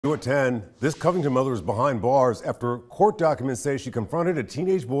At 10, this Covington mother is behind bars after court documents say she confronted a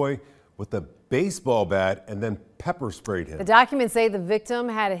teenage boy with a baseball bat and then pepper sprayed him. The documents say the victim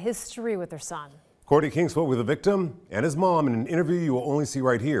had a history with her son. Courtney King spoke with the victim and his mom in an interview you will only see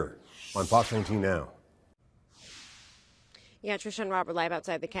right here on Fox 19 Now. Yeah, Trisha and Robert live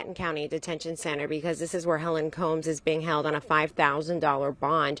outside the Kenton County Detention Center because this is where Helen Combs is being held on a $5,000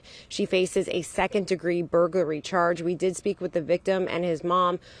 bond. She faces a second-degree burglary charge. We did speak with the victim and his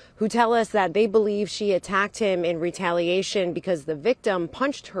mom, who tell us that they believe she attacked him in retaliation because the victim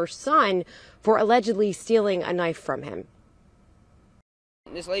punched her son for allegedly stealing a knife from him.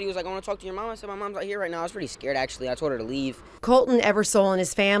 This lady was like, I want to talk to your mom. I said, my mom's not here right now. I was pretty scared, actually. I told her to leave. Colton Eversole and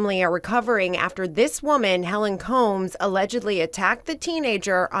his family are recovering after this woman, Helen Combs, allegedly attacked the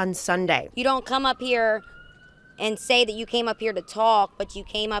teenager on Sunday. You don't come up here and say that you came up here to talk, but you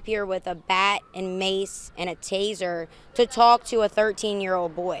came up here with a bat and mace and a taser to talk to a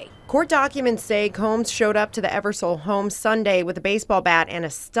 13-year-old boy. Court documents say Combs showed up to the Eversole home Sunday with a baseball bat and a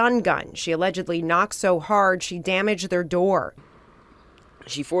stun gun. She allegedly knocked so hard she damaged their door.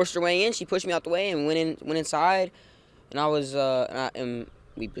 She forced her way in. She pushed me out the way and went inside. And I was, and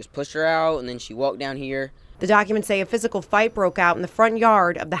we just pushed her out, and then she walked down here. The documents say a physical fight broke out in the front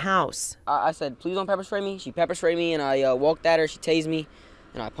yard of the house. I said, please don't pepper spray me. She pepper sprayed me, and I walked at her. She tased me,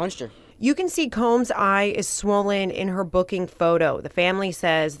 and I punched her. You can see Combs' eye is swollen in her booking photo. The family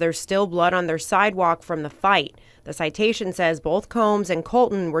says there's still blood on their sidewalk from the fight. The citation says both Combs and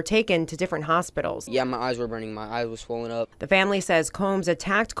Colton were taken to different hospitals. Yeah, my eyes were burning. My eyes were swollen up. The family says Combs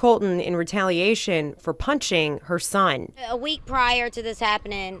attacked Colton in retaliation for punching her son. A week prior to this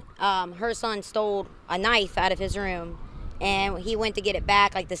happening, her son stole a knife out of his room. And he went to get it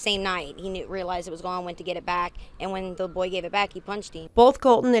back like the same night. He realized it was gone, went to get it back. And when the boy gave it back, he punched him. Both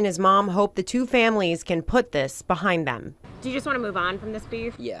Colton and his mom hope the two families can put this behind them. Do you just want to move on from this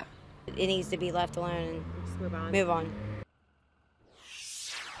beef? Yeah. It needs to be left alone and Just move on. move on.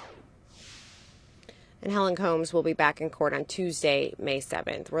 And Helen Combs will be back in court on Tuesday, May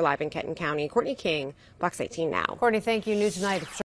 7th. We're live in Kenton County. Courtney King, Fox 18 Now. Courtney, thank you. New tonight.